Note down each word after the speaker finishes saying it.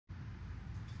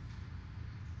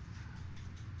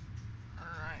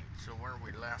So where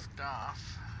we left off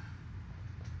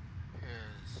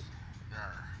is in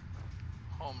our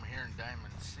home here in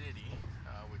Diamond City.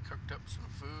 We cooked up some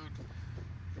food,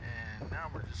 and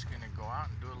now we're just going to go out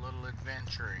and do a little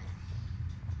adventuring.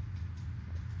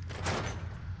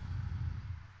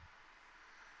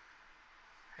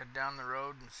 Head down the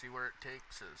road and see where it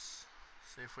takes us.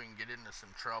 See if we can get into some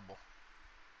trouble.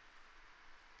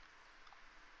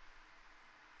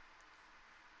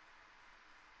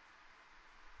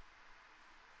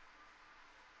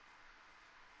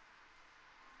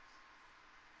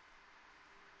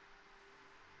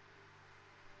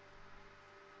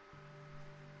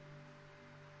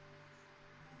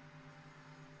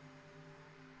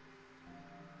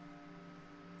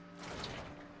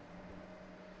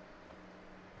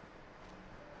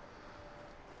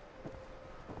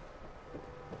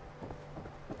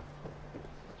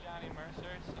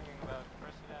 Singing about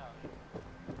personality.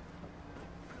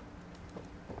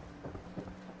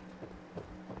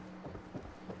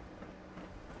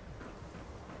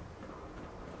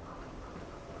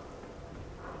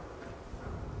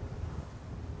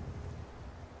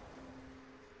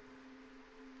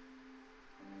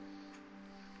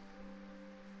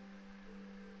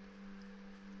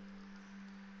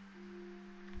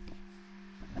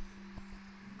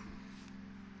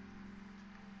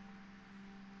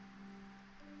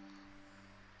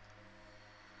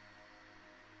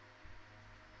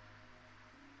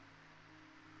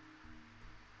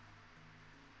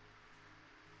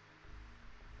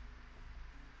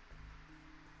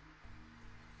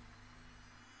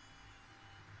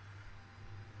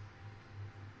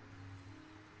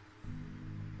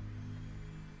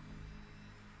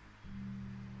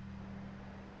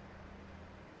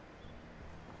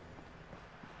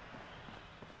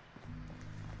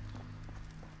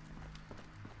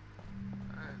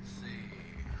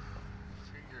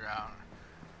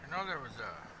 I know there was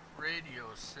a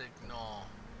radio signal,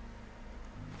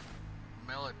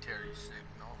 military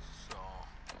signal, so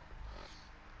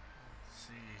let's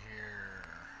see here.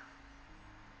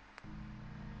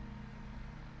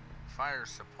 Fire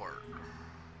support.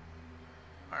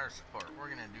 Fire support, we're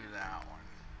gonna do that one.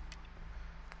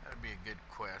 That'd be a good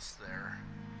quest there.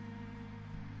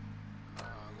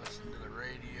 Listen to the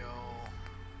radio.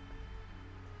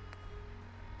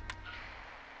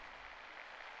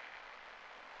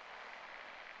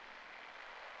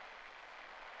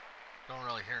 Don't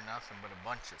really hear nothing but a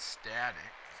bunch of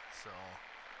static, so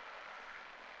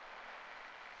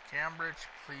Cambridge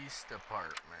Police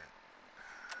Department.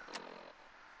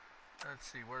 Let's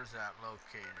see, where's that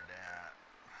located at?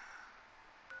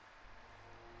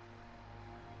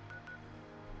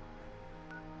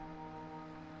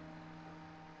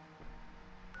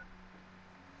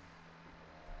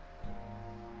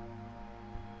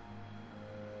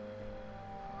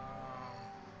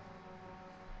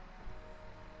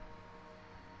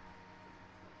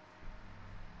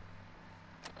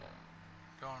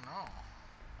 Don't know.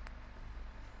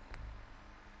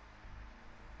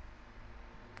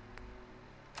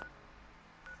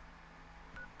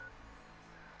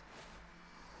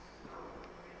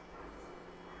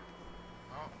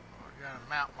 Well, we got a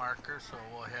map marker, so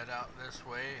we'll head out this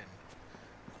way. And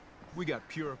we got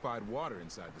purified water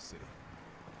inside the city.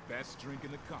 Best drink in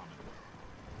the Commonwealth.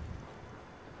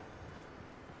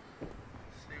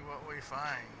 See what we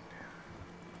find.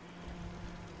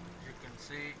 You can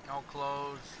see, no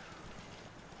clothes.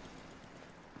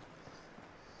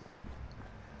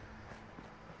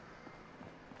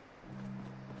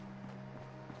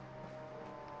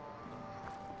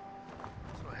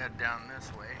 So head down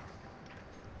this way.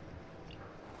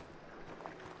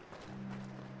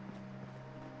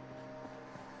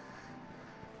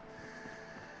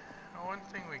 Now, one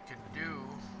thing we could do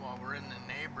while we're in the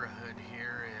neighborhood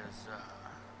here is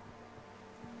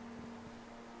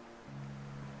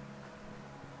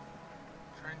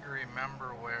trying to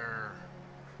remember where.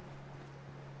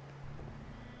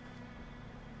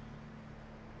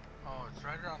 Oh, it's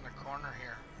right around the corner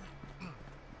here.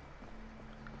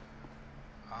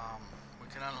 We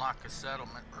can unlock a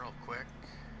settlement real quick.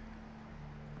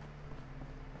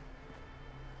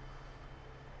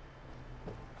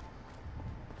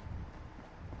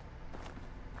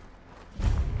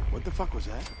 What the fuck was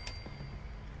that?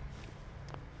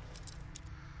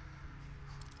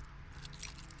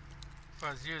 If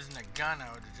I was using a gun,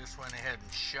 I would have just went ahead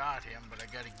and shot him, but I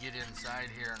got to get inside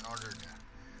here in order to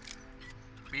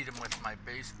beat him with my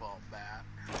baseball bat.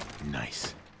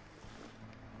 Nice.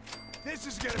 This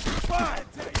is gonna be fun!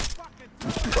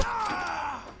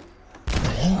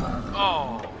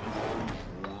 Oh!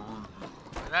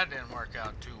 That didn't work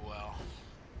out too well.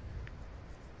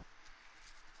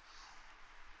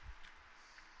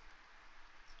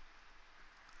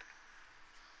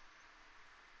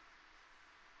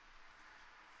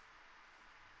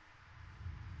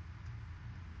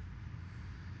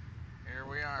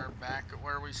 are back at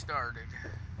where we started.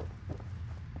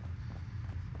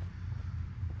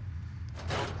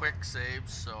 No quick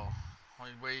saves, so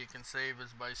only way you can save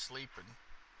is by sleeping.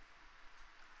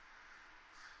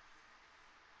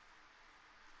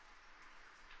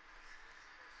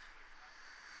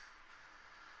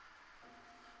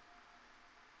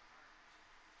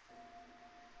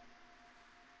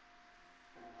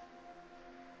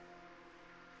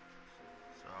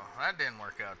 So that didn't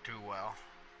work out too well.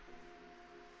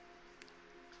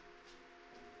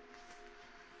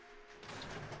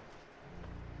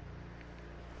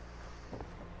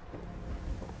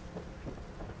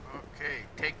 Okay,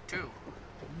 take two.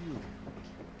 You.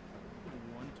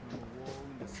 One turn a wall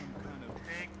into some kind of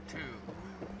Take two.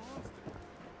 monster.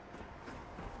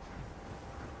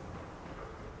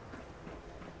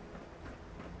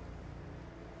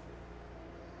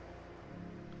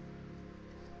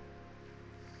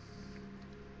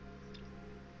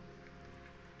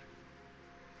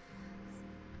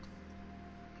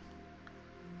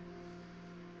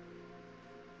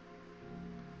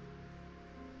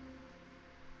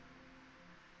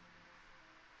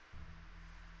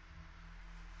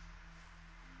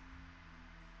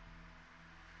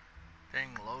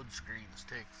 Dang, load screens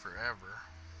take forever.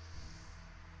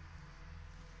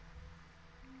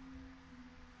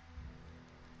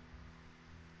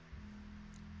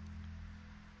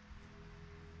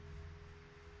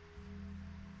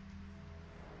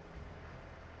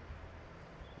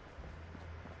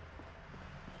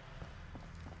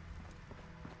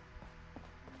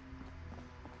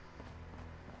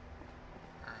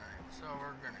 So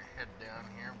we're gonna head down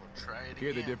here. We'll try it Here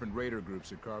again. the different raider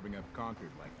groups are carving up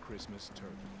Concord like Christmas turkey.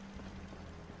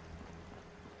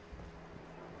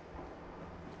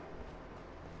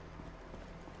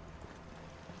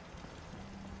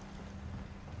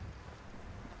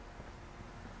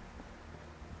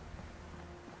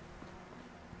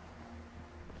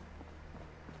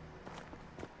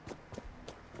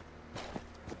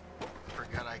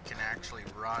 Forgot I can actually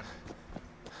run.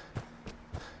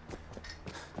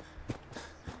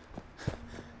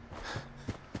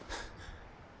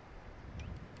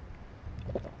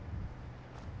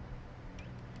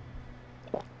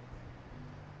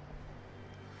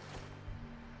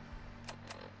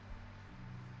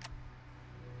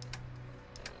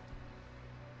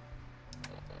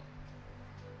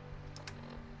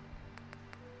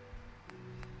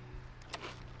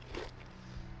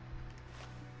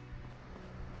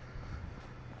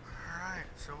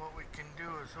 So what we can do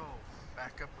is,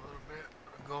 back up a little bit,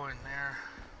 go in there.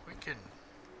 We can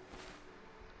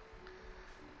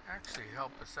actually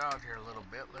help us out here a little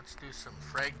bit. Let's do some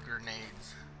frag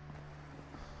grenades.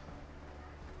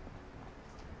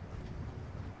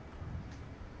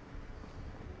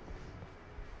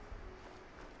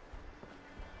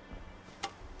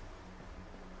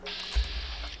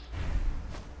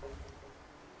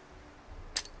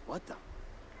 What the?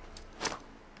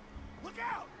 Look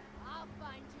out! I'll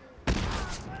find you.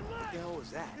 What the hell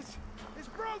was that? It's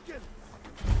broken!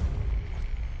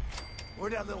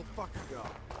 Where'd that little fucker go?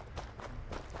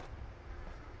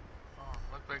 Oh,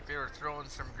 looked like they were throwing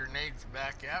some grenades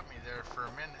back at me there for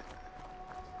a minute.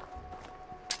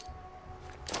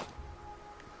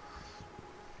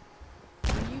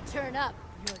 When you turn up,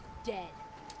 you're dead.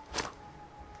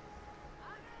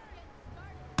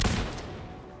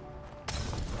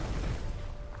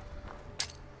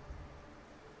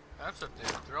 That's what they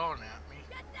were throwing at me.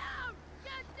 Get down!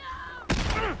 Get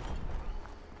down!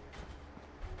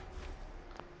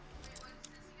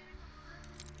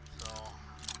 So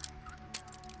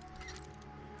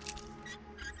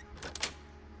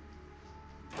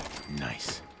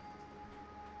Nice.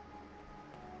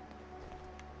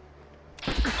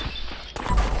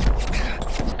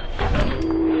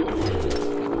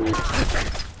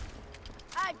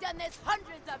 I've done this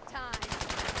hundreds of times.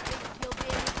 Think you'll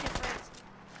be any different?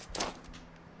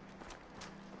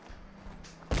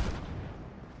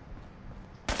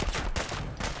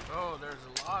 oh, there's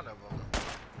a lot of them.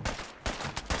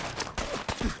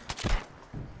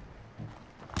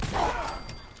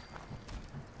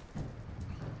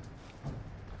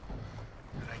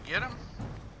 Did I get him?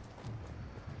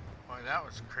 Boy, that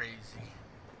was crazy.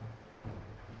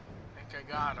 I think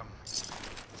I got him.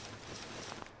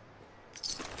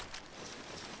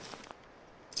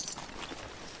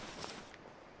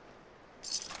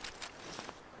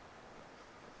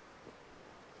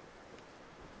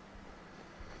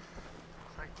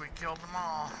 Like we killed them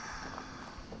all.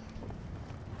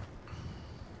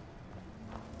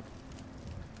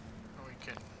 We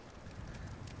can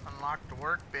unlock the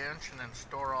workbench and then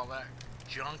store all that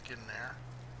junk in there.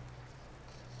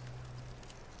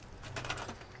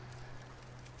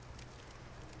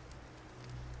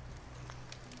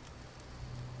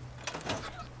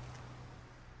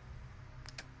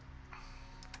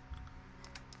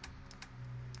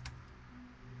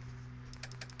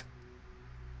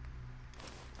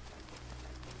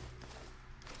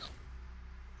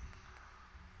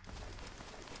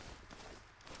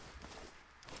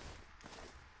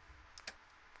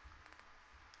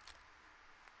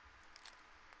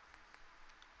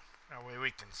 That way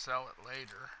we can sell it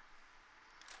later.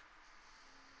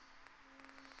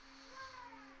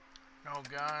 No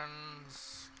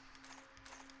guns.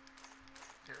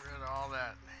 Get rid of all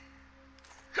that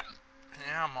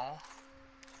ammo.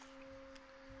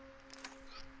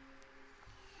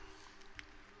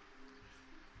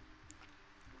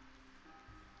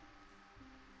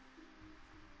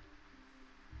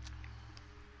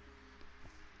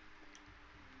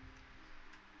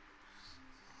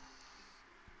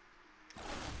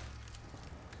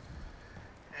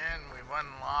 And we've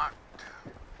unlocked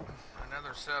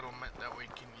another settlement that we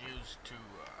can use to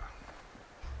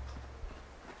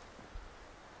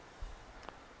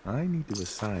I need to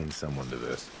assign someone to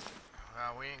this.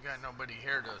 well, we ain't got nobody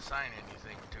here to assign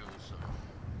anything to, so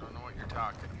don't know what you're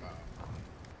talking about.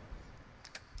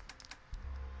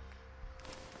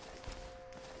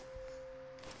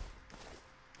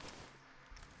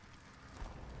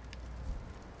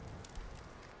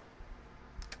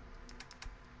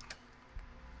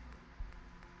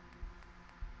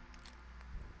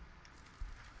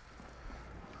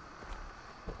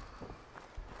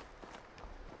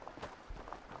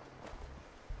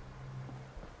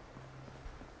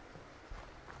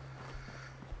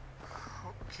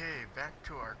 Okay, back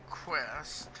to our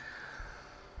quest.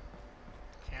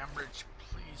 Cambridge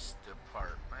Police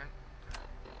Department.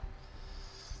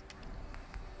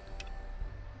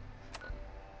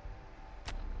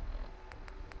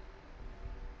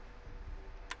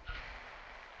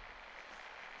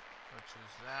 Which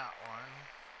is that one.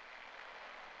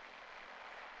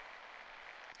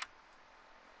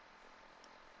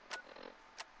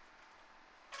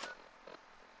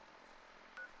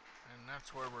 And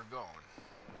that's where we're going.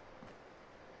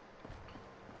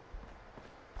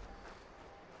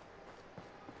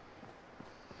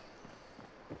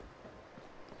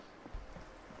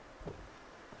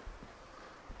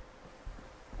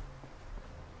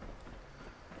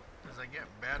 As I get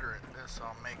better at this,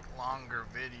 I'll make longer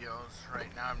videos.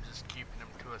 Right now I'm just keeping them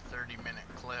to a 30-minute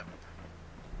clip.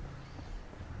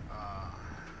 And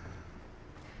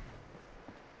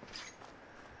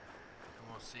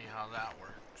we'll see how that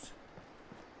works.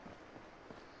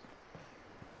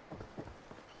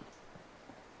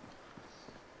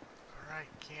 Alright,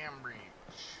 Cambridge.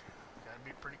 Gotta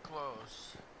be pretty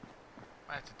close.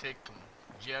 Might have to take some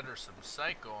Jet or some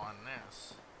Psycho on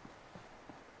this.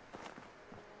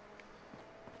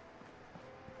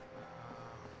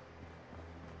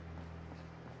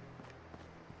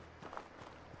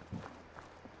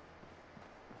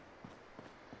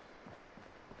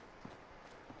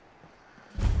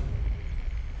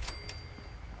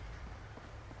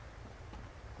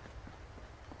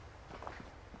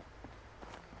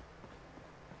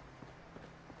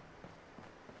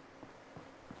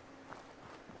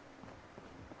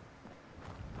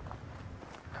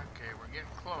 Okay, we're getting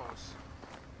close.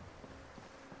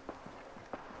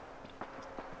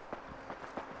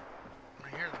 I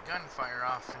hear the gunfire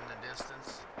off in the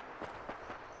distance.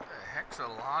 What the heck's a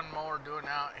lawnmower doing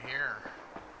out here?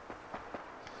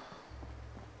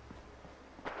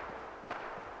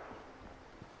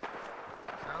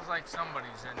 Sounds like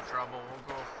somebody's in trouble.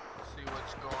 We'll go see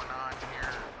what's going on here.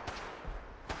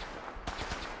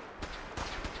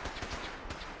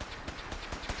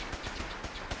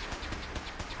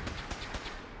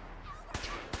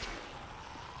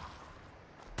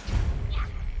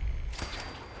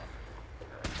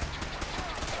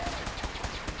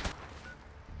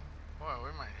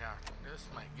 This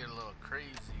might get a little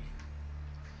crazy.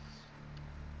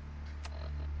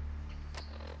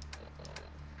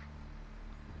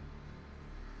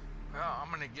 Well,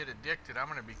 I'm gonna get addicted. I'm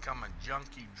gonna become a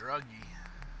junkie druggie.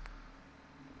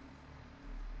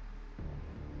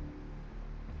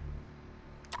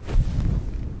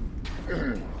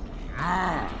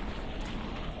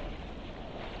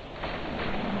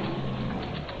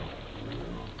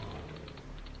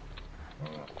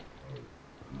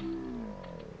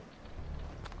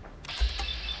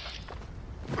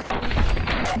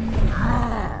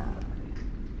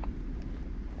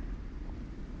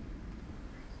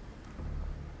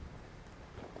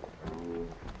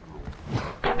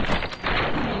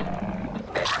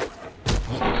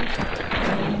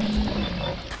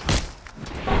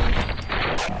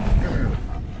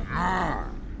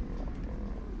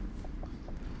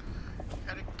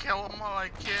 Gotta kill them while I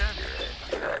can.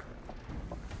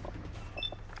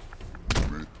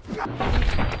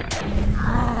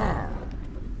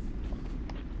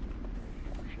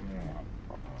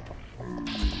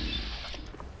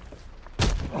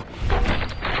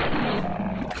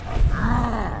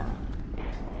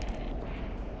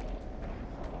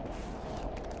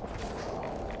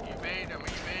 Evade him,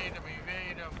 evade him,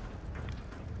 evade him.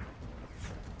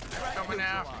 coming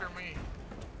after me.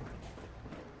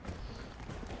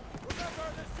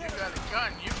 You got a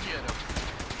gun, you get him.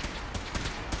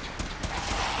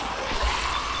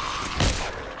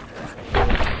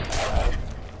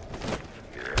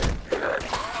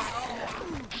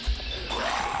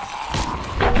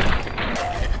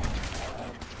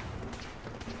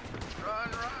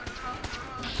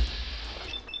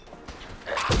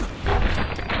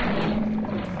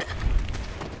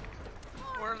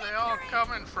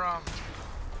 Coming from?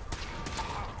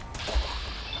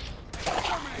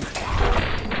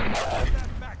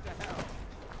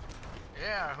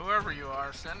 Yeah, whoever you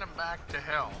are, send them back to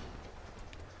hell.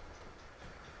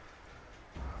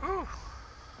 Whew.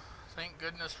 Thank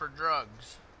goodness for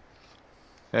drugs.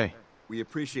 Hey. We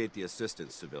appreciate the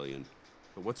assistance, civilian.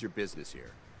 But what's your business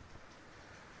here?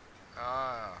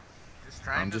 Just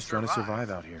trying I'm just trying to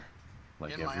survive out here.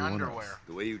 Like in my everyone underwear. else.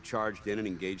 The way you charged in and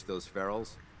engaged those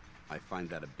ferals, I find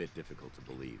that a bit difficult to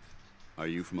believe. Are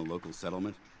you from a local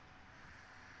settlement?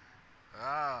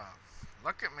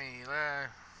 Look at me.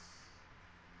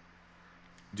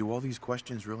 Do all these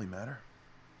questions really matter?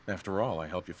 After all, I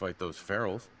help you fight those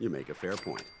ferals. You make a fair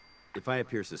point. If I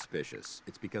appear suspicious,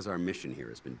 it's because our mission here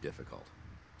has been difficult.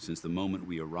 Since the moment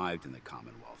we arrived in the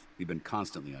Commonwealth, we've been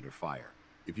constantly under fire.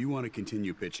 If you want to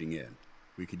continue pitching in,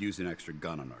 we could use an extra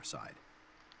gun on our side.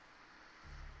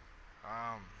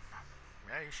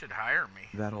 Yeah, you should hire me.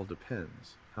 That all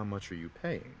depends. How much are you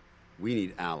paying? We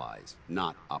need allies,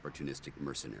 not opportunistic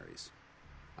mercenaries.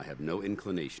 I have no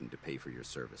inclination to pay for your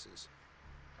services.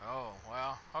 Oh,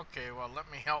 well, okay, well,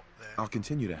 let me help then. I'll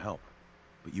continue to help,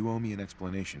 but you owe me an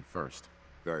explanation first.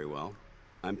 Very well.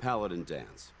 I'm Paladin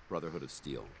Dance, Brotherhood of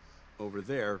Steel. Over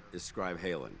there is Scribe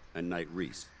Halen and Knight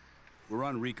Reese. We're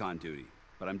on recon duty,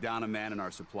 but I'm down a man and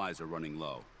our supplies are running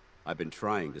low. I've been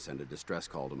trying to send a distress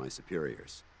call to my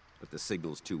superiors, but the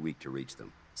signal's too weak to reach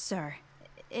them. Sir,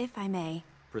 if I may.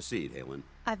 Proceed, Halen.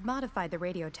 I've modified the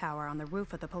radio tower on the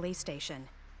roof of the police station,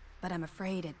 but I'm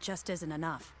afraid it just isn't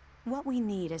enough. What we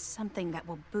need is something that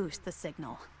will boost the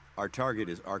signal. Our target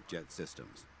is Arcjet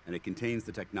Systems, and it contains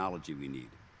the technology we need,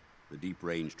 the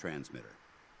deep-range transmitter.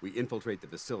 We infiltrate the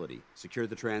facility, secure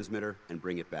the transmitter, and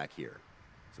bring it back here.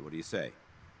 So what do you say?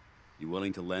 You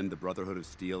willing to lend the Brotherhood of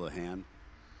Steel a hand?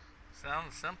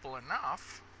 Sounds simple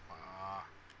enough.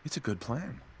 It's a good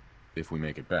plan, if we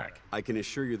make it back. I can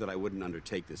assure you that I wouldn't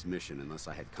undertake this mission unless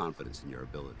I had confidence in your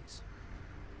abilities.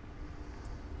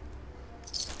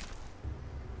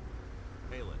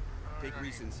 Halen, take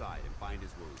Reese inside and bind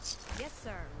his wounds. Yes,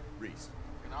 sir. Reese,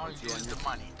 You can always once you're use on the your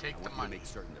money. feet, Take I the want you to money. make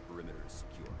certain the perimeter is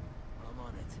secure. I'm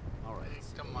on it. All right.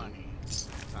 Take the money.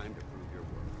 Time to prove your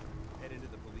worth. Head into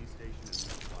the police station and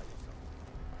supply yourself.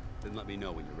 Then let me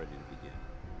know when you're ready to begin.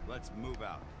 Let's move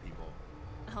out, people.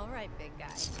 All right, big guy.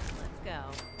 Let's go.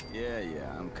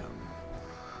 Yeah, I'm coming.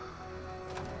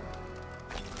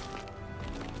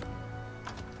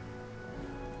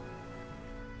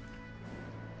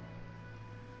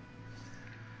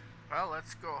 Well,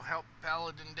 let's go help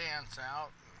Paladin Dance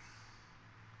out.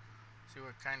 See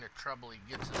what kind of trouble he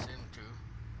gets us into.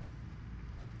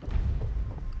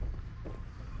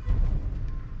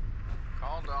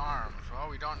 Call to arms. Well,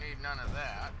 we don't need none of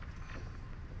that.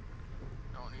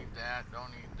 Don't need that.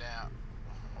 Don't need that.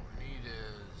 What we need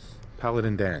is...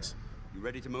 Paladin Dance. You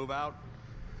ready to move out?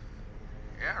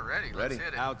 Yeah, ready. Ready. Let's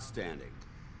hit it. Outstanding.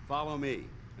 Follow me,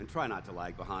 and try not to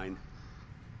lag behind.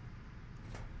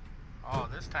 Oh,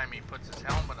 this time he puts his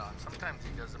helmet on. Sometimes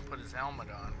he doesn't put his helmet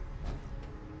on.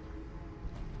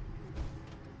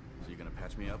 So you gonna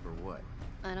patch me up or what?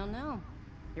 I don't know.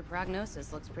 Your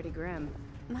prognosis looks pretty grim.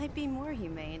 Might be more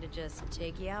humane to just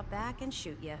take you out back and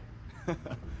shoot you.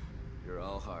 You're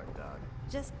all heart, dog.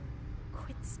 Just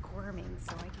quit squirming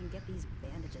so I can get these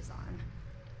bandages on.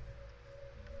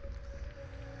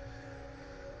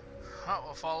 Well,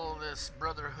 we'll follow this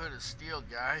Brotherhood of Steel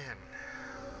guy and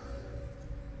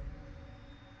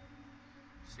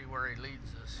see where he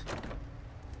leads us.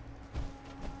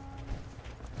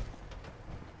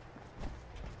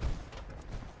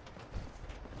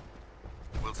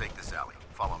 We'll take this alley.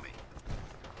 Follow me.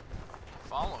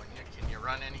 Following you, can you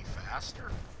run any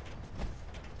faster?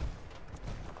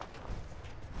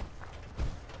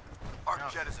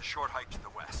 Arcjet is a short hike to the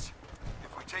west.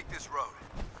 If we take this road,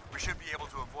 we should be able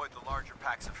to avoid the larger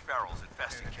packs of ferals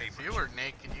infesting If Cambridge. you were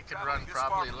naked, you could Traveling run this far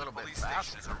probably a from little the bit police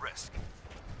station faster. is a risk.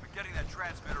 But getting that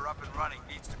transmitter up and running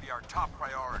needs to be our top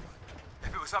priority.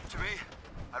 If it was up to me,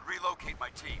 I'd relocate my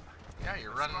team. Yeah,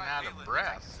 you're running out of Halen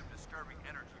breath. detected some disturbing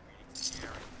energy readings in the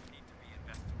area that need to be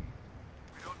investigated.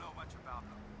 We don't know much about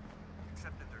them,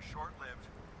 except that they're short-lived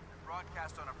and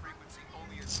broadcast on a frequency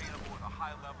only attainable with a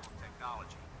high level of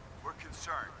technology. We're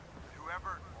concerned that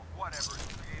whoever or whatever is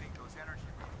creating those energy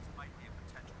readings might be a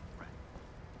potential threat.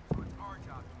 So it's our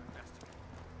job to investigate.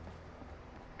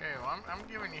 Okay, well, I'm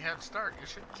giving you a head start. You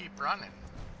should keep running.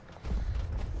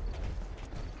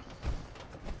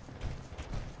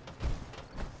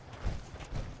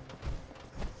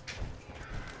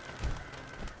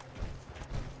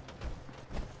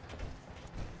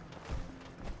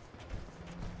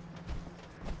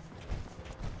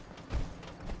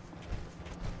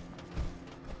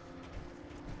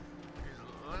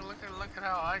 Look at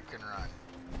how I can run.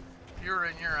 If you were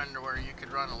in your underwear, you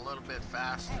could run a little bit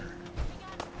faster.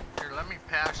 Here, let me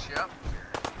pass you up here.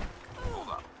 Hold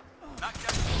up. Not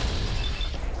yet.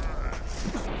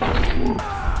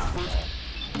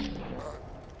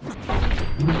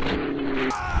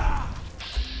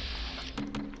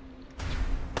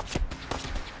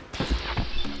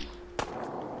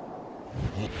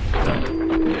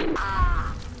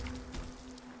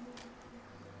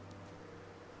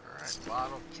 Alright,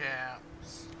 bottle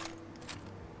caps.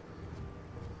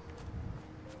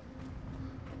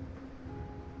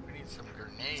 We need some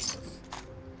grenades.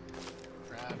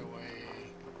 Right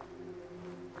away.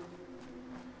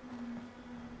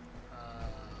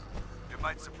 It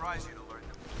might surprise you to learn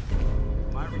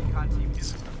that my recon team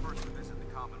isn't the first to visit the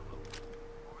Commonwealth.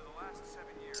 Over the last 7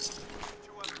 years,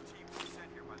 2 other teams were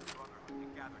sent here by the Brotherhood to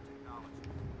gather technology.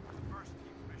 The first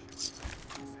team's mission was a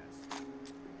success.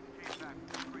 They came back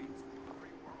with crates full of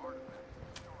pre-war artifacts and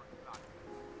historic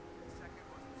documents. The second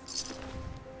was in Somalia.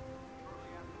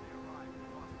 Shortly after they arrived, we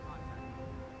lost contact with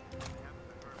them. They haven't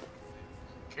been heard from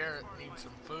since. Carrot needs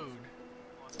some food.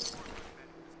 Lost 4 of the men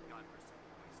in this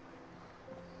godforsaken wasteland.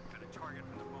 Been a target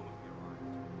from the moment we arrived.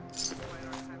 Despite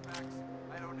our setbacks,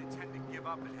 I don't intend to give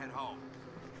up and head home,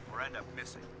 or end up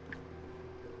missing.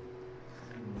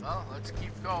 Well, let's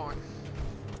keep going.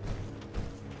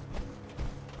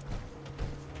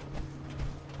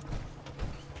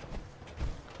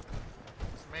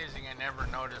 It's amazing I never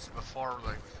noticed before,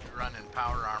 like running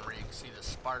power armor, you can see the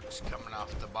sparks coming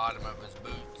off the bottom of his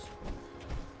boots.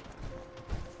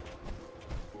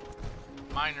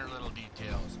 Minor little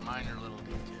details, minor little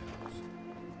details.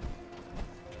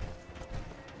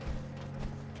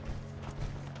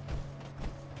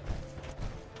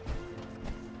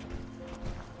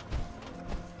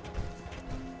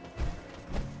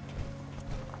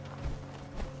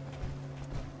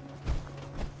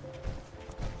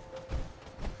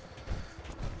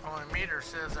 Well, my meter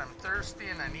says I'm thirsty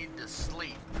and I need to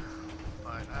sleep,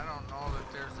 but I don't know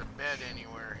that there's a bed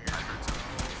anywhere here.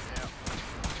 Yeah.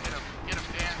 Get him,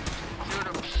 Dan. Shoot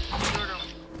him. Shoot him.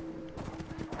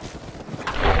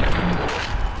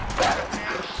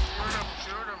 Dan,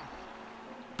 shoot him.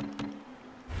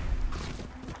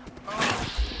 Oh,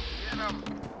 get him.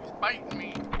 He's biting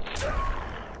me.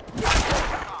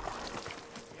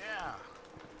 Yeah.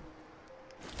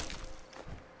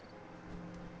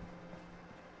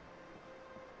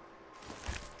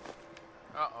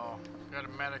 Uh-oh. Got a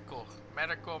medical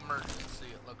emergency,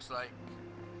 it looks like.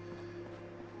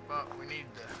 But we need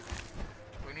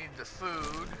the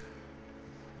food.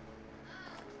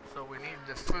 So we need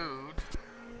the food.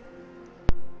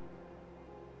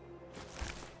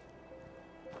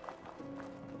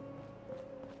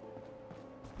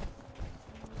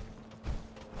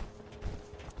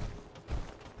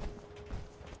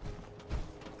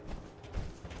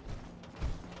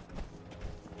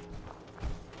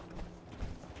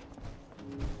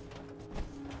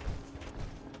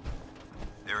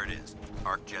 There it is.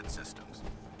 Arcjet systems.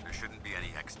 There shouldn't be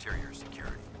any exterior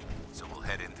security, so we'll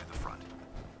head in through the front.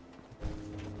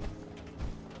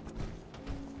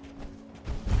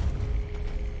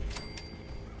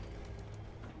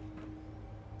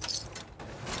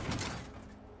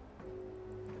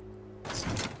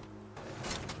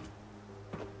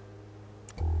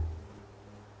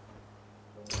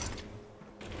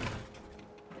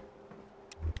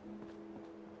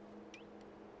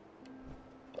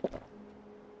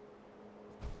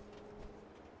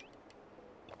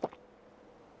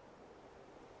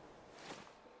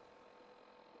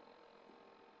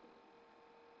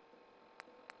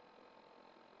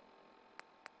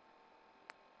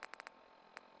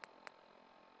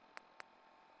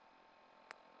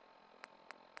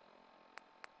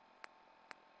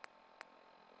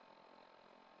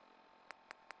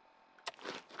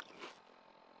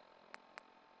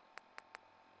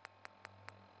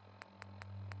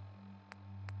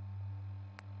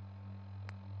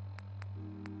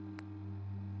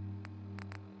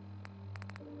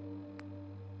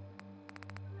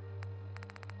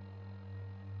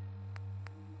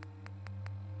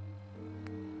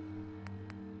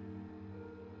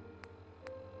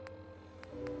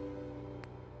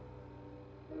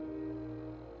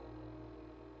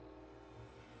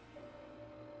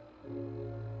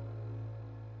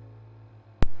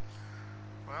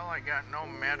 got no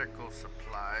medical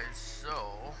supplies,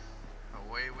 so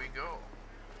away we go.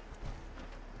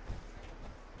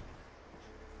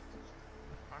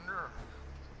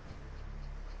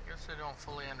 Guess I don't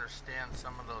fully understand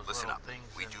some of those Listen little up. things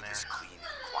We in do there. this clean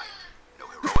and quiet. No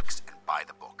heroics and by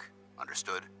the book.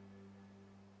 Understood?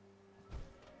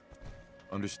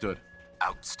 Understood.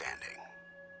 Outstanding.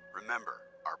 Remember,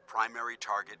 our primary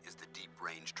target is the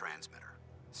deep-range transmitter.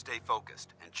 Stay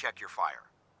focused and check your fire.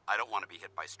 I don't want to be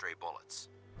hit by stray bullets.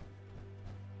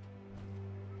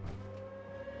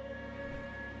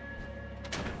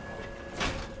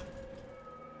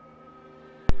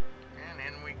 And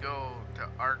in we go to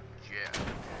Arcjet.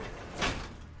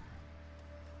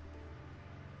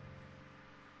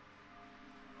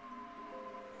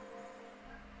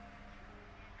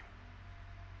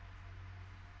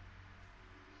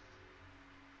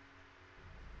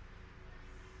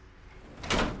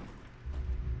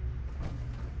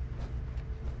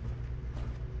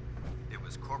 It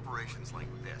was corporations like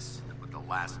this that put the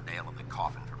last nail in the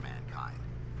coffin for mankind.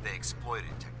 They exploited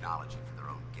technology for their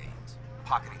own gains,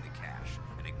 pocketing the cash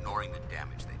and ignoring the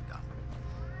damage they'd done.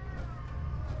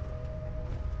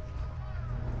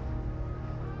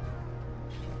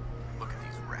 Look at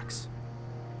these wrecks.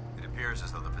 It appears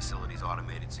as though the facility's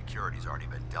automated security's already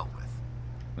been dealt with.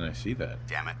 And I see that.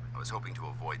 Damn it, I was hoping to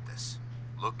avoid this.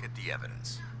 Look at the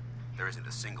evidence. There isn't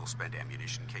a single spent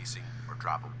ammunition casing or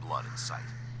drop of blood in sight.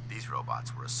 These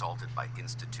robots were assaulted by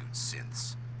Institute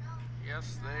synths.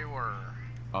 Yes, they were.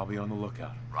 I'll be on the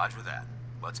lookout. Roger that.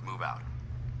 Let's move out.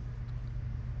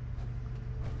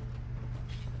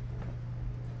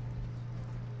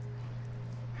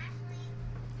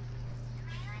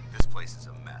 This place is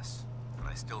a mess,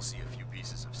 but I still see a few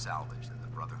pieces of salvage that the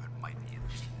Brotherhood might be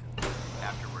interested in.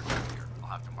 After we're done here, I'll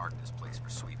have to mark this place for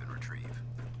sweep and retrieve.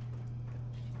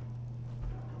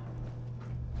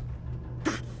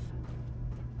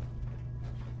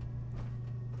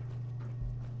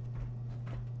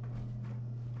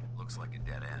 Looks like a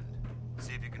dead end.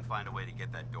 See if you can find a way to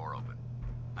get that door open.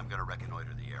 I'm gonna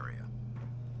reconnoiter the area.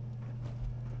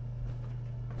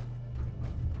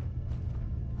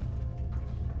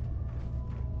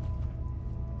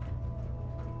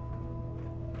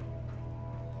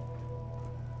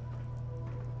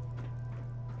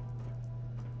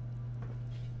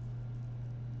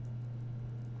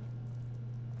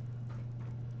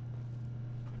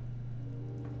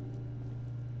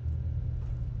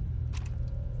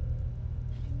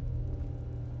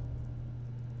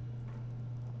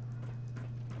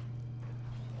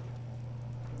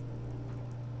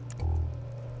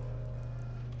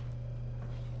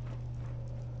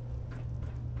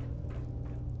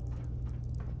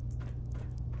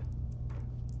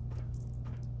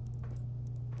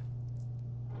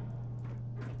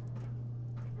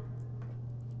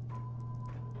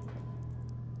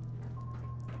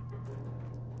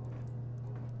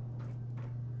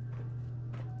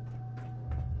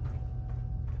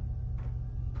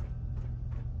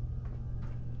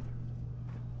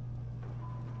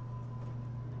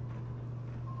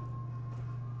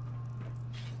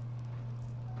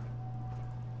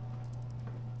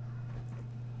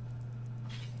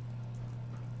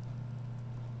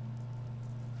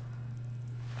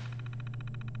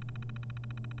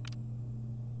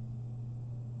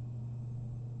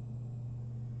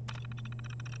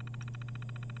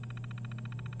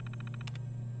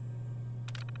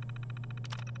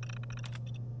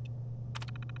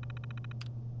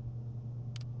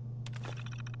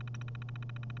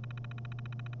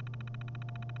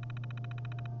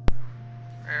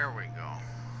 There we go.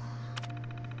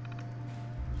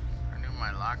 I knew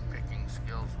my lockpicking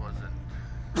skills wasn't